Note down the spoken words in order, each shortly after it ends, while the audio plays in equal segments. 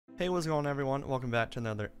Hey, what's going on everyone? Welcome back to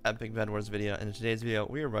another epic Bedwars video. And in today's video,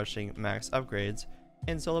 we are rushing max upgrades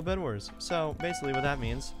in solo Bedwars. So basically what that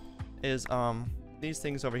means is these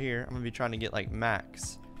things over here, I'm going to be trying to get like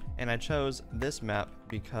max. And I chose this map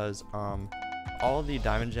because all of the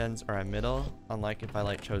diamond gens are at middle, unlike if I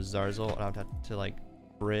like chose Zarzal and I'd have to like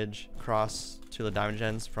bridge cross to the diamond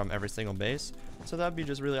gens from every single base. So that'd be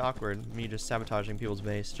just really awkward, me just sabotaging people's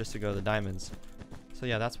base just to go to the diamonds. So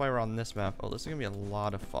yeah, that's why we're on this map. Oh, this is gonna be a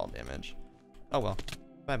lot of fall damage. Oh well,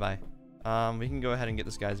 bye-bye. We can go ahead and get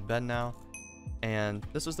this guy's bed now. And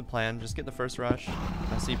this was the plan, just get the first rush.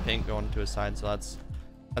 I see pink going to his side, so that's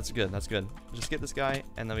good, that's good. Just get this guy,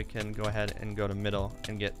 and then we can go ahead and go to middle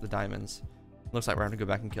and get the diamonds. Looks like we're gonna go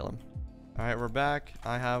back and kill him. Alright, we're back.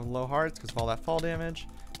 I have low hearts because of all that fall damage.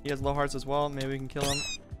 He has low hearts as well, maybe we can kill him.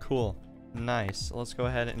 Cool, nice. Let's go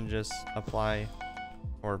ahead and just apply,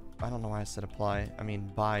 or I don't know why I said apply, I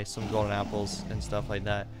mean buy some golden apples and stuff like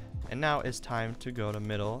that. And now it's time to go to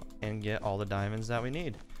middle and get all the diamonds that we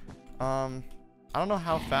need. I don't know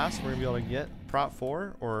how fast we're gonna be able to get prop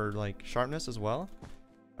 4 or like sharpness as well.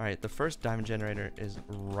 Alright, the first diamond generator is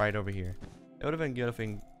right over here. It would have been good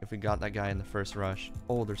if we got that guy in the first rush.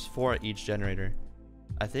 Oh, there's 4 at each generator.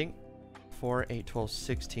 I think 4, 8, 12,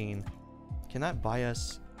 16. Can that buy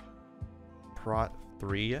us prop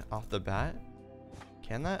 3 off the bat?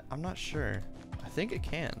 Can that? I'm not sure. I think it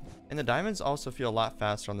can. And the diamonds also feel a lot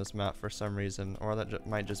faster on this map for some reason, or that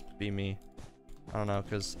might just be me. I don't know,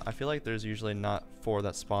 because I feel like there's usually not 4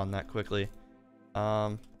 that spawn that quickly.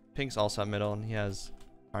 Pink's also at middle, and he has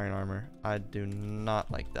iron armor. I do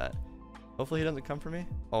not like that. Hopefully he doesn't come for me.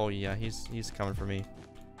 Oh yeah, he's coming for me.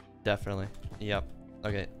 Definitely. Yep.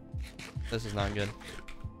 Okay. This is not good.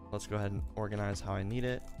 Let's go ahead and organize how I need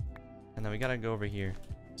it. And then we gotta go over here.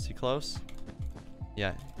 Is he close?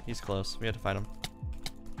 Yeah, he's close. We have to fight him.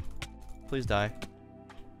 Please die.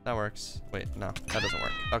 That works. Wait, no, that doesn't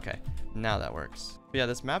work. Okay, now that works. But yeah,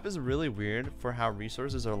 this map is really weird for how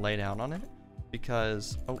resources are laid out on it.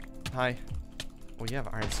 Because, oh, hi. Oh, you have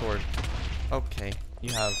an iron sword. Okay,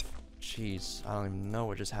 you have, jeez, I don't even know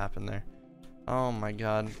what just happened there. Oh my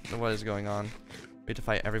god, what is going on? We have to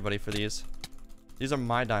fight everybody for these. These are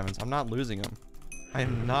my diamonds. I'm not losing them. I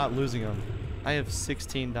am not losing them. I have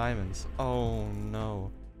 16 diamonds. Oh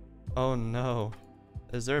no. Oh no.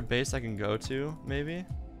 Is there a base I can go to, maybe?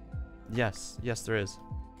 Yes. Yes, there is.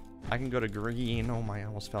 I can go to green. Oh my, I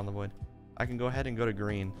almost found the void. I can go ahead and go to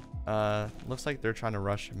green. Looks like they're trying to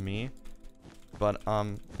rush me. But,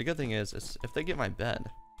 the good thing is if they get my bed,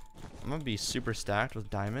 I'm gonna be super stacked with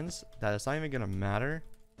diamonds that it's not even gonna matter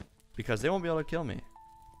because they won't be able to kill me.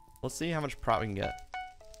 Let's see how much prop we can get.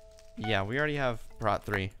 Yeah, we already have prop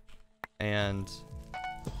 3. And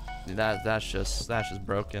that's just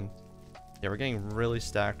broken. Yeah, we're getting really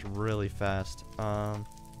stacked really fast. Alright,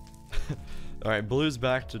 Blue's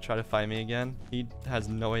back to try to fight me again. He has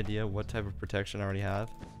no idea what type of protection I already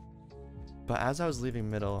have. But as I was leaving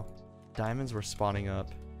middle, diamonds were spawning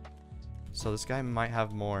up. So this guy might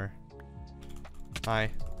have more.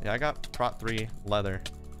 Hi. Yeah, I got prop 3 leather.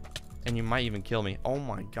 And you might even kill me. Oh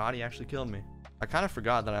my god, he actually killed me. I kind of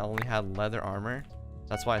forgot that I only had leather armor.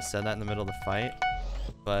 That's why I said that in the middle of the fight.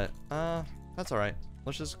 But, that's alright.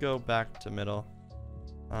 Let's just go back to middle.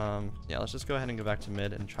 Yeah, let's just go ahead and go back to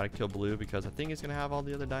mid and try to kill Blue because I think he's going to have all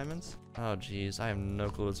the other diamonds. Oh, jeez. I have no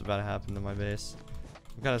clue what's about to happen to my base.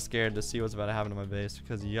 I'm kind of scared to see what's about to happen to my base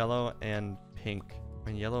because yellow and pink, I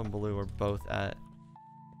mean, yellow and blue are both at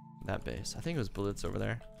that base. I think it was blue that's over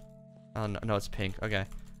there. Oh, no, it's pink. Okay.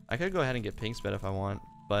 I could go ahead and get pink's bed if I want,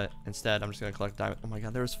 but instead, I'm just going to collect diamonds. Oh my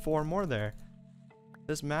god, there was 4 more there.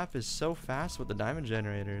 This map is so fast with the diamond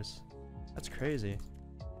generators. That's crazy.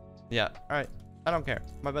 Yeah, alright. I don't care.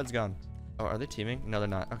 My bed's gone. Oh, are they teaming? No, they're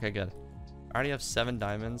not. Okay, good. I already have 7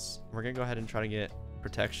 diamonds. We're going to go ahead and try to get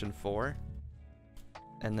protection 4.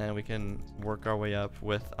 And then we can work our way up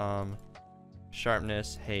with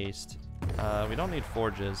sharpness, haste. We don't need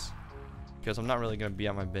forges because I'm not really going to be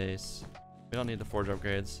at my base. We don't need the forge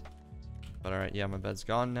upgrades. But alright, yeah, my bed's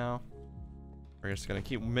gone now. We're just going to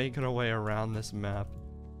keep making our way around this map.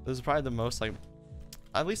 This is probably the most, like,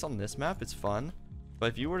 at least on this map, it's fun. But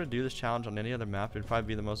if you were to do this challenge on any other map, it'd probably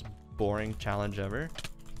be the most boring challenge ever.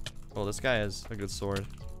 Oh, this guy has a good sword.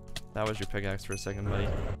 That was your pickaxe for a second, buddy.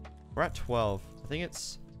 We're at 12. I think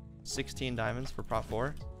it's 16 diamonds for prop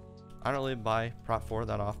 4. I don't really buy prop 4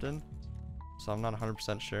 that often, so I'm not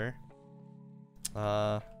 100% sure.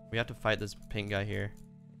 We have to fight this pink guy here.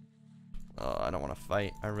 I don't want to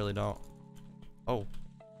fight. I really don't. Oh.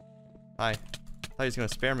 Hi. I thought he was going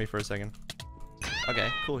to spare me for a second. Okay,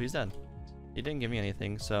 cool. He's dead. He didn't give me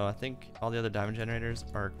anything, so I think all the other diamond generators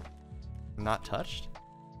are not touched.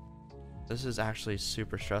 This is actually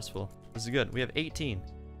super stressful. This is good. We have 18.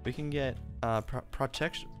 We can get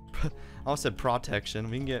protection. I almost said protection.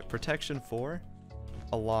 We can get protection 4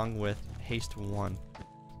 along with haste 1.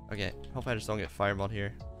 Okay, hope I just don't get fireballed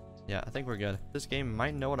here. Yeah, I think we're good. This game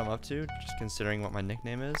might know what I'm up to, just considering what my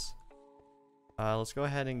nickname is. Let's go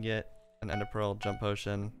ahead and get an ender pearl, jump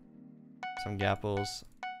potion, some gapples.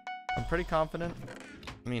 I'm pretty confident.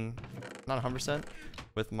 I mean, not 100%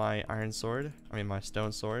 with my iron sword. I mean, my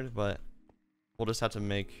stone sword, but we'll just have to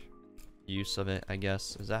make use of it, I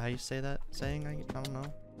guess. Is that how you say that saying? I don't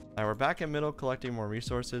know. Alright, we're back in middle collecting more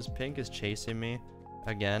resources. Pink is chasing me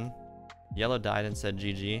again. Yellow died and said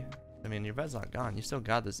GG. I mean, your bed's not gone. You still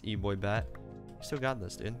got this, E-boy bat. You still got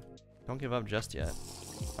this, dude. Don't give up just yet.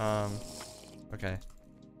 Okay.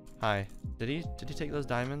 Hi. Did he take those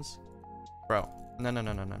diamonds? Bro. No.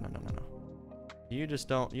 You just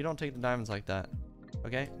don't take the diamonds like that.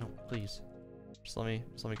 Okay? No, please. Just let me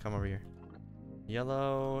come over here.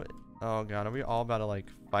 Yellow. Oh god, are we all about to like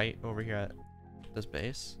fight over here at this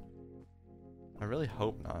base? I really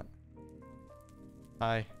hope not.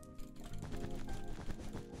 Hi.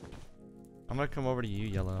 I'm gonna come over to you,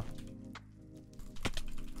 yellow.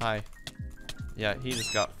 Hi. Yeah, he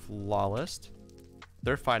just got flawless.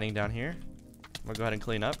 They're fighting down here. I'm gonna go ahead and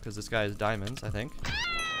clean up because this guy has diamonds, I think.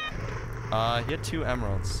 He had 2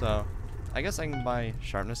 emeralds, so I guess I can buy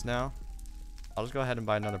sharpness now. I'll just go ahead and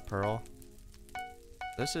buy another pearl.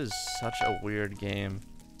 This is such a weird game.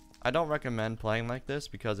 I don't recommend playing like this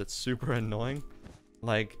because it's super annoying.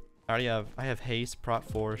 Like, I have haste, prot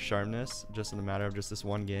 4, sharpness, just in a matter of just this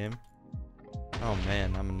one game. Oh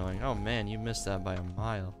man, I'm annoying. Oh man, you missed that by a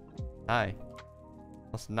mile. Hi.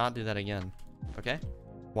 Let's not do that again. Okay?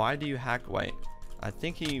 Why do you hack white? I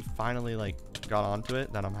think he finally like got onto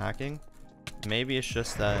it that I'm hacking. Maybe it's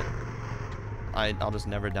just that I'll just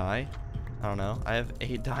never die. I don't know. I have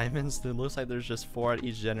 8 diamonds. It looks like there's just 4 at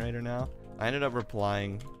each generator now. I ended up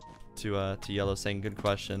replying to yellow saying good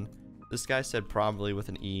question. This guy said probably with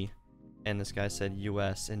an E, and this guy said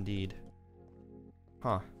US indeed.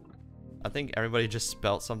 Huh. I think everybody just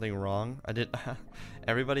spelt something wrong.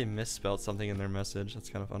 Everybody misspelled something in their message. That's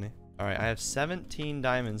kind of funny. All right, I have 17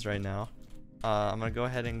 diamonds right now. I'm gonna go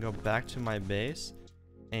ahead and go back to my base,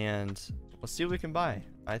 and let's see what we can buy.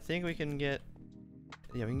 I think we can get,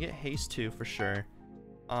 yeah, we can get haste 2 for sure.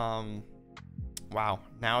 Wow,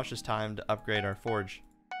 now it's just time to upgrade our forge.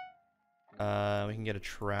 We can get a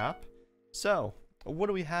trap. So, what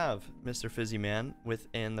do we have, Mr. Fiizy Man,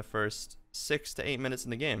 within the first 6 to 8 minutes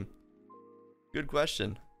in the game? Good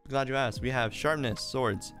question. Glad you asked. We have sharpness,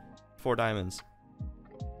 swords, 4 diamonds.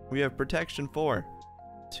 We have protection 4,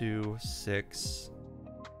 2, 6,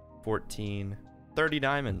 14, 30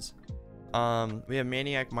 diamonds. We have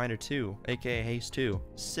maniac miner 2, aka haste 2,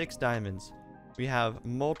 6 diamonds. We have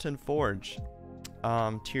molten forge,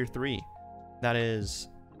 tier 3, that is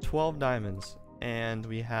 12 diamonds. And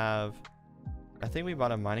we have, I think we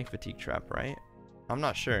bought a mining fatigue trap, right? I'm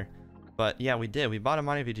not sure. But yeah, we did. We bought a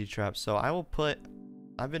mining fatigue trap. So I will put,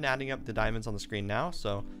 I've been adding up the diamonds on the screen now.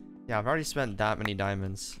 So yeah, I've already spent that many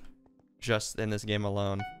diamonds just in this game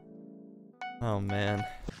alone. Oh man.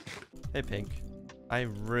 Hey Pink. I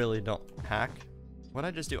really don't hack. What'd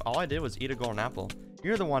I just do? All I did was eat a golden apple.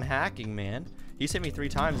 You're the one hacking, man. He's hit me 3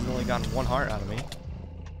 times and only gotten 1 heart out of me.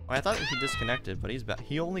 Well, I thought he disconnected, but he's back.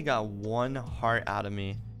 He only got 1 heart out of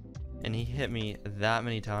me. And he hit me that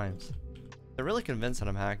many times. They're really convinced that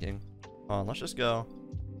I'm hacking. Hold on, let's just go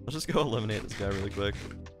eliminate this guy really quick.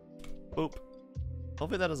 Boop.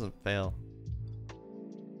 Hopefully that doesn't fail.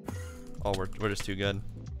 Oh, we're just too good.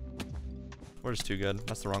 We're just too good.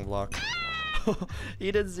 That's the wrong block.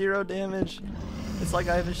 He did 0 damage. It's like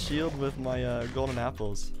I have a shield with my golden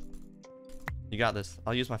apples. You got this.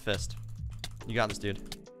 I'll use my fist. You got this,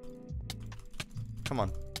 dude. Come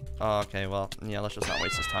on. Oh, okay, well, yeah, let's just not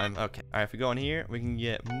waste this time. Okay. All right, if we go in here, we can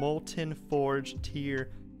get molten forge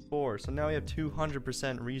tier 4. So now we have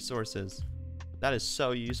 200% resources. That is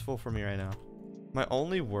so useful for me right now. My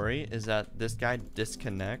only worry is that this guy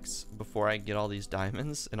disconnects before I get all these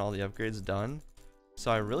diamonds and all the upgrades done.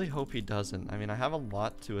 So I really hope he doesn't. I mean, I have a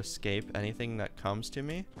lot to escape anything that comes to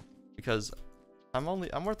me because I'm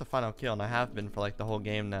worth the final kill, and I have been for like the whole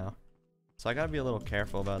game now. So I gotta be a little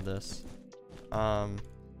careful about this.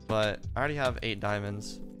 But I already have 8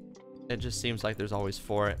 diamonds. It just seems like there's always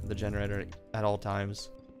 4 at the generator at all times.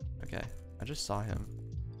 Okay, I just saw him.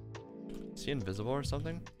 Is he invisible or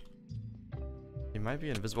something? He might be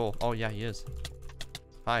invisible. Oh yeah, he is.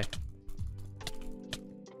 Hi.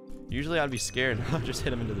 Usually I'd be scared. I just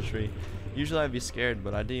hit him into the tree. Usually I'd be scared,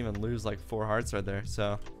 but I didn't even lose like 4 hearts right there.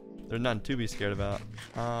 So There's none to be scared about.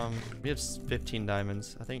 We have 15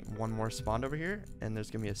 diamonds. I think one more spawned over here, and there's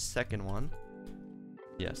gonna be a second one.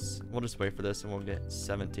 Yes, we'll just wait for this, and we'll get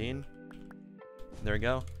 17. There we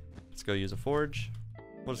go. Let's go use a forge.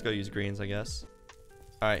 We'll just go use greens, I guess.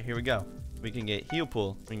 All right, here we go. We can get heal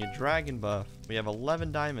pool. We can get dragon buff. We have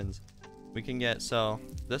 11 diamonds. We can get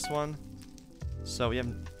this one. So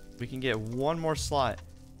we can get one more slot.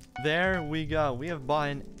 There we go. We have bought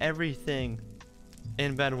in everything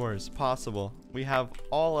in Bedwars possible. We have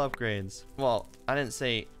all upgrades. Well, I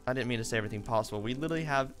didn't mean to say everything possible. We literally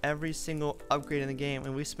have every single upgrade in the game,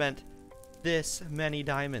 and we spent this many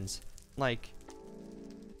diamonds. Like,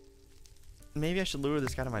 maybe I should lure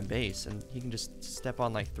this guy to my base, and he can just step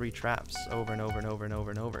on like 3 traps over and over and over and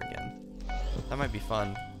over and over again. That might be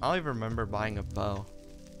fun. I don't even remember buying a bow.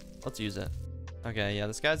 Let's use it. Okay, yeah,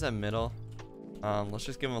 this guy's at middle. Let's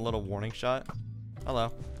just give him a little warning shot.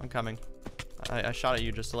 Hello, I'm coming. I shot at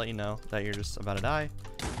you just to let you know that you're just about to die.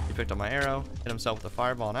 He picked up my arrow, hit himself with a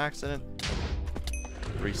fireball on accident.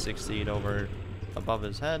 360'd over above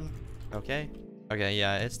his head. Okay. Okay,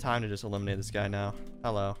 yeah, it's time to just eliminate this guy now.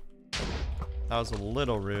 Hello. That was a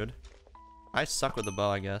little rude. I suck with the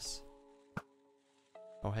bow, I guess.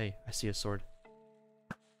 Oh, hey, I see a sword.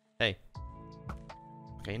 Hey.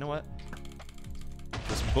 Okay, you know what?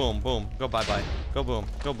 Just boom, boom. Go bye-bye. Go boom.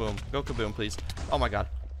 Go boom. Go kaboom, please. Oh my god.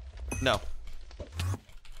 No.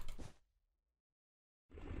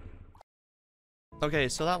 Okay,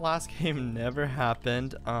 so that last game never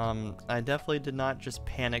happened. I definitely did not just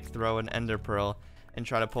panic throw an ender pearl and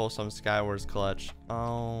try to pull some Skywars clutch.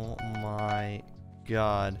 Oh my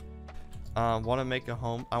god. Want to make a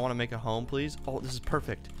home? I want to make a home, please. Oh, this is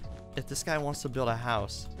perfect. If this guy wants to build a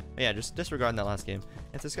house. Yeah, just disregarding that last game.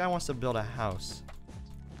 If this guy wants to build a house.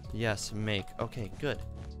 Yes, make. Okay, good.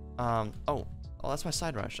 Oh, that's my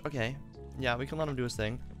side rush. Okay. Yeah, we can let him do his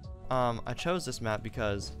thing. I chose this map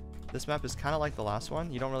because this map is kind of like the last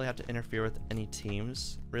one. You don't really have to interfere with any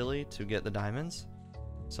teams, really, to get the diamonds.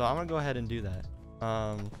 So I'm going to go ahead and do that.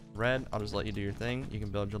 Red, I'll just let you do your thing. You can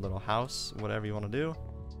build your little house, whatever you want to do.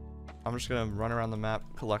 I'm just going to run around the map,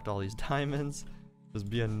 collect all these diamonds. Just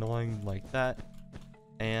be annoying like that.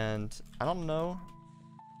 And I don't know.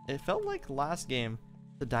 It felt like last game,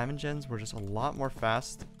 the diamond gens were just a lot more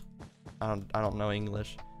fast. I don't know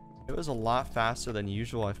English. It was a lot faster than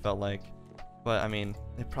usual, I felt like. But I mean,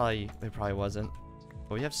 it probably wasn't.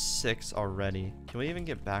 But we have 6 already. Can we even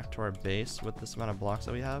get back to our base with this amount of blocks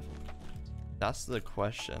that we have? That's the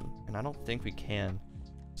question. And I don't think we can.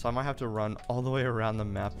 So I might have to run all the way around the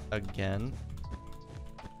map again.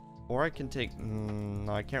 Or I can take...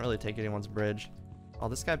 no, I can't really take anyone's bridge. Oh,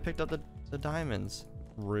 this guy picked up the diamonds.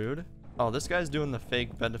 Rude. Oh, this guy's doing the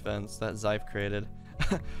fake bed defense that Zyph created.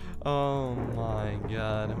 Oh my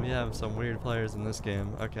god. We have some weird players in this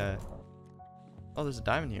game. Okay. Oh, there's a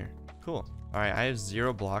diamond here. Cool. Alright, I have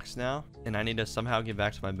 0 blocks now, and I need to somehow get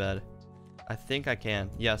back to my bed. I think I can.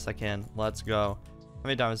 Yes, I can. Let's go. How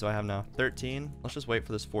many diamonds do I have now? 13? Let's just wait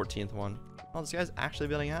for this 14th one. Oh, this guy's actually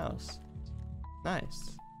building a house.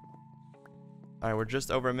 Nice. Alright, we're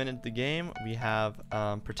just over a minute into the game. We have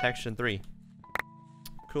protection 3.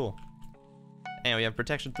 Cool. And we have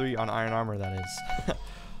protection 3 on iron armor, that is.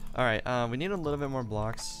 Alright, we need a little bit more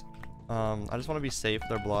blocks. I just want to be safe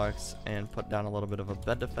with our blocks and put down a little bit of a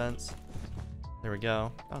bed defense. There we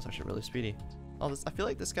go. That was actually really speedy. Oh, I feel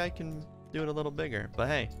like this guy can do it a little bigger, but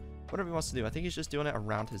hey, whatever he wants to do. I think he's just doing it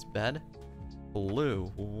around his bed. Blue.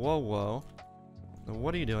 Whoa, whoa.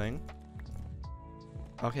 What are you doing?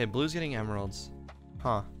 Okay, blue's getting emeralds.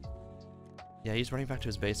 Huh. Yeah, he's running back to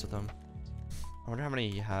his base with them. I wonder how many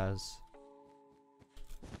he has.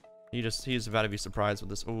 He's about to be surprised with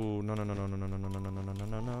this. Ooh, no, no, no, no, no, no, no, no, no, no, no, no,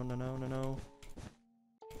 no, no, no, no, no, no.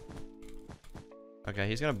 Okay,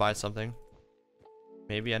 he's gonna buy something.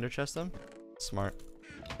 Maybe ender chest them? Smart.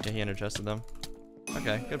 Yeah, he ender chested them.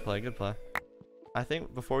 Okay, good play, good play. I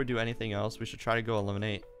think before we do anything else, we should try to go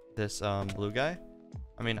eliminate this blue guy.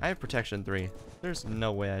 I mean, I have protection 3. There's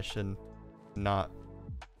no way I should not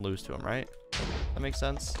lose to him, right? That makes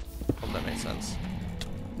sense? Hope that makes sense.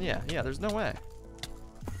 Yeah, there's no way.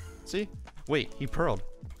 See? Wait, he pearled.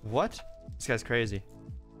 What? This guy's crazy.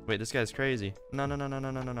 Wait, this guy's crazy. No, no, no, no,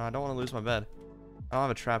 no, no, no, no. I don't want to lose my bed. I don't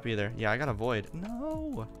have a trap either. Yeah, I got a void.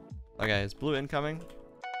 No. Okay, is blue incoming?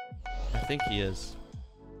 I think he is.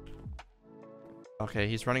 Okay,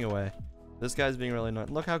 he's running away. This guy's being really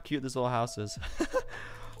annoying. Look how cute this little house is.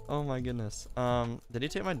 Oh my goodness. Did he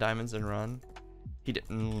take my diamonds and run? He did.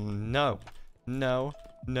 No. No.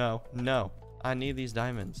 No. No. I need these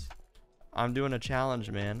diamonds. I'm doing a challenge,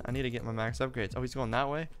 man. I need to get my max upgrades. Oh, he's going that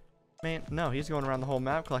way? Man, no, he's going around the whole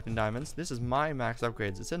map collecting diamonds. This is my max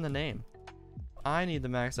upgrades. It's in the name. I need the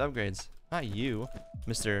max upgrades, not you,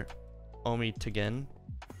 Mr. Omi Tegen,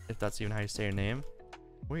 if that's even how you say your name.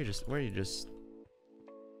 Where do you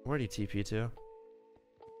TP to?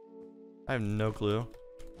 I have no clue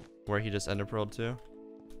where he just ender pearled to.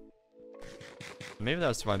 Maybe that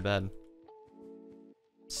was to my bed.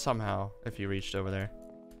 Somehow, if he reached over there.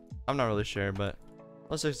 I'm not really sure, but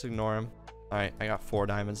let's just ignore him. Alright, I got 4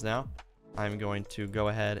 diamonds now. I'm going to go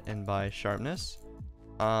ahead and buy sharpness.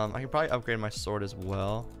 I can probably upgrade my sword as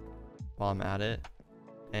well while I'm at it.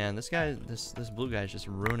 And this guy, this blue guy is just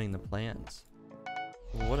ruining the plans.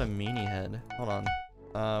 What a meanie head. Hold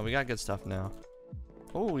on. We got good stuff now.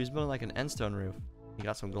 Oh, he's building like an endstone roof. He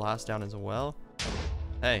got some glass down as well.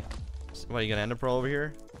 Hey, what, you gonna ender pearl over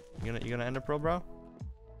here? You gonna ender pearl, bro?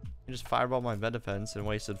 You just fireballed my bed defense and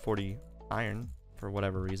wasted 40 iron for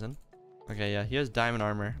whatever reason. Okay, yeah, he has diamond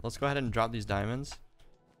armor. Let's go ahead and drop these diamonds,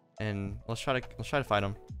 and let's try to fight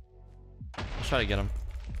him. Let's try to get him.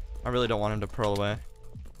 I really don't want him to pearl away.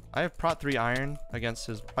 I have prot 3 iron against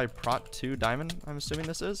his probably prot 2 diamond. I'm assuming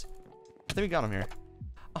this is. I think we got him here.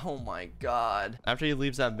 Oh my god. After he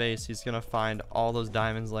leaves that base, he's gonna find all those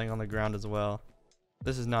diamonds laying on the ground as well.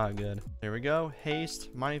 This is not good. There we go.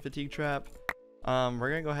 Haste, mining fatigue trap. We're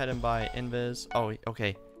gonna go ahead and buy invis. Oh,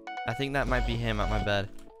 okay. I think that might be him at my bed.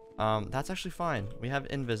 That's actually fine. We have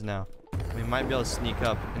invis now. We might be able to sneak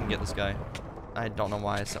up and get this guy. I don't know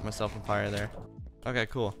why I set myself on fire there. Okay,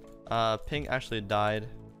 cool. Pink actually died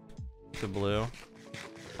to blue.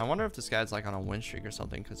 I wonder if this guy's like on a win streak or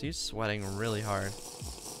something, because he's sweating really hard.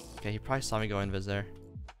 Okay, he probably saw me go invis there.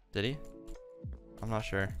 Did he? I'm not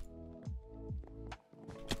sure.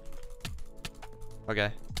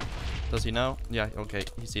 Okay. Does he know? Yeah, okay.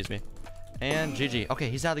 He sees me. And GG. Okay,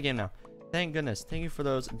 he's out of the game now. Thank goodness. Thank you for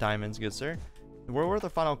those diamonds, good sir. We're worth a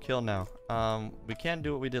final kill now. We can't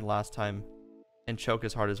do what we did last time and choke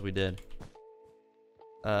as hard as we did.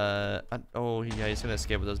 Oh, yeah, he's gonna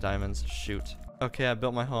escape with those diamonds. Shoot. Okay, I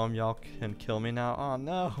built my home. Y'all can kill me now. Oh,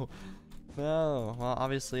 no. No. Well,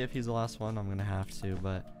 obviously, if he's the last one, I'm gonna have to,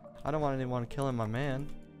 but I don't want anyone killing my man.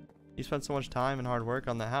 He spent so much time and hard work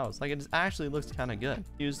on the house. Like, it actually looks kind of good.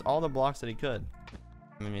 He used all the blocks that he could.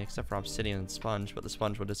 I mean, except for obsidian and sponge, but the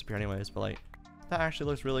sponge would disappear anyways. But, like, that actually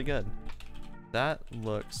looks really good. That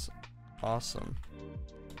looks awesome.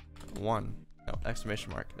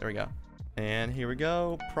 Exclamation mark. There we go. And here we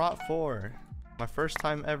go. Prot 4. My first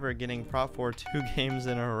time ever getting Prot 4 2 games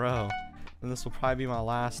in a row. And this will probably be my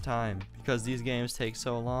last time because these games take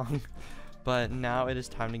so long. But now it is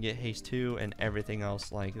time to get haste 2 and everything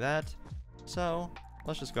else like that. So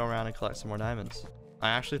let's just go around and collect some more diamonds. I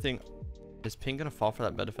actually think, is pink gonna fall for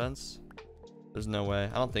that bed defense? There's no way.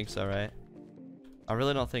 I don't think so, right? I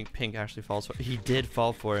really don't think pink actually falls for it. He did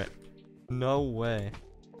fall for it. No way.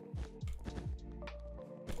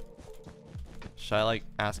 Should I like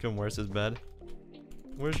ask him where's his bed?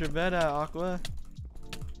 Where's your bed at, Aqua?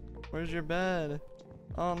 Where's your bed?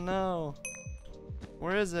 Oh no.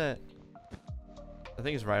 Where is it? I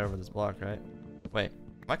think it's right over this block, right? Wait,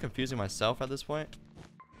 am I confusing myself at this point?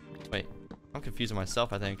 Wait, I'm confusing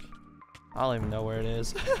myself, I think. I don't even know where it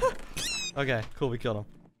is. Okay, cool, we killed him.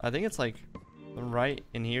 I think it's like right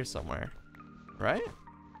in here somewhere. Right?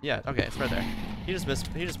 Yeah, okay, it's right there. He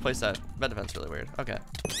just placed that bed defense really weird. Okay,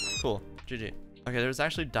 cool, GG. Okay, there's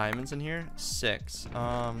actually diamonds in here. 6.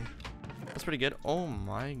 That's pretty good. Oh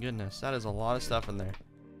my goodness, that is a lot of stuff in there.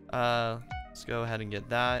 Let's go ahead and get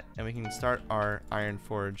that, and we can start our Iron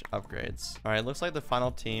Forge upgrades. All right, looks like the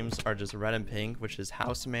final teams are just red and pink, which is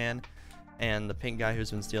Houseman and the pink guy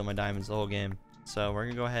who's been stealing my diamonds the whole game. So we're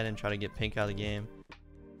gonna go ahead and try to get pink out of the game,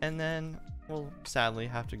 and then we'll sadly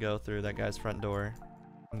have to go through that guy's front door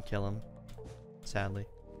and kill him. Sadly.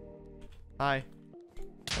 Hi.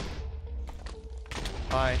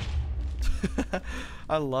 Hi.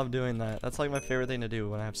 I love doing that. That's like my favorite thing to do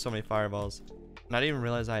when I have so many fireballs. And I didn't even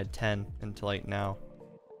realize I had 10 until like now.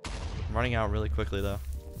 I'm running out really quickly though.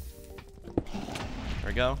 There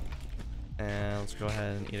we go. And let's go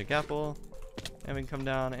ahead and eat a gapple. And we can come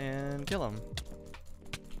down and kill him.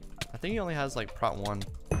 I think he only has like prot 1.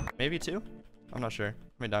 Maybe 2? I'm not sure. How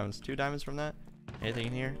many diamonds? 2 diamonds from that? Anything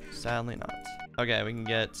in here? Sadly not. Okay, we can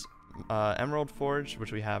get Emerald Forge,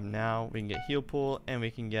 which we have now. We can get Heal Pool, and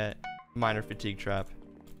we can get Miner Fatigue Trap.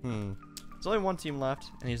 There's only one team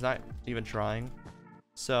left, and he's not even trying.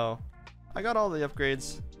 So, I got all the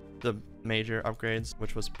upgrades, the major upgrades,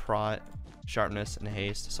 which was Prot, Sharpness, and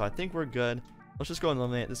Haste. So I think we're good. Let's just go and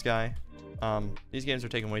eliminate this guy. These games are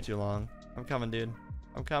taking way too long. I'm coming, dude.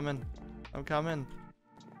 I'm coming. I'm coming.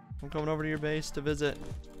 I'm coming over to your base to visit.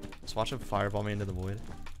 Just watch him fireball me into the void.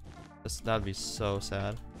 That'd be so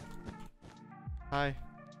sad. Hi.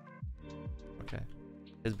 Okay.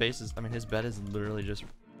 His base is, I mean, his bed is literally just...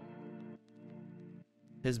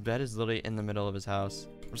 His bed is literally in the middle of his house.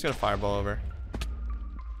 I'm just gonna fireball over.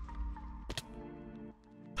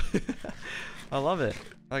 I love it.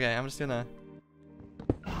 Okay, I'm just gonna...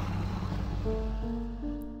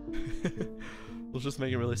 We'll just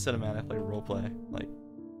make it really cinematic, like roleplay. Like...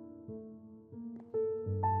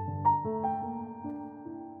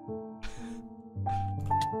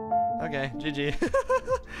 Okay, GG.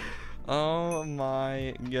 Oh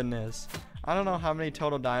my goodness. I don't know how many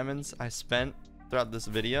total diamonds I spent throughout this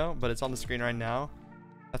video, but it's on the screen right now.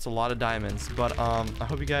 That's a lot of diamonds. But I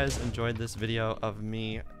hope you guys enjoyed this video of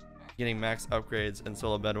me getting max upgrades in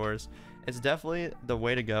solo Bed Wars. It's definitely the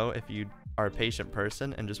way to go if you are a patient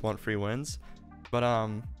person and just want free wins. But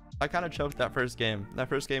I kind of choked that first game. That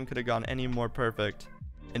first game could have gone any more perfect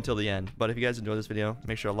until the end. But if you guys enjoyed this video,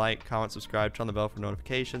 make sure to like, comment, subscribe, turn on the bell for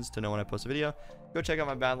notifications to know when I post a video. Go check out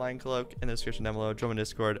my Badline cloak in the description down below. Join my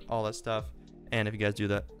Discord, all that stuff. And if you guys do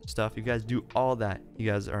that stuff, you guys do all that, you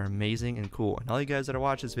guys are amazing and cool. And all you guys that are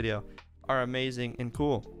watching this video are amazing and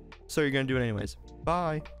cool. So you're gonna do it anyways.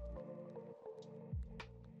 Bye.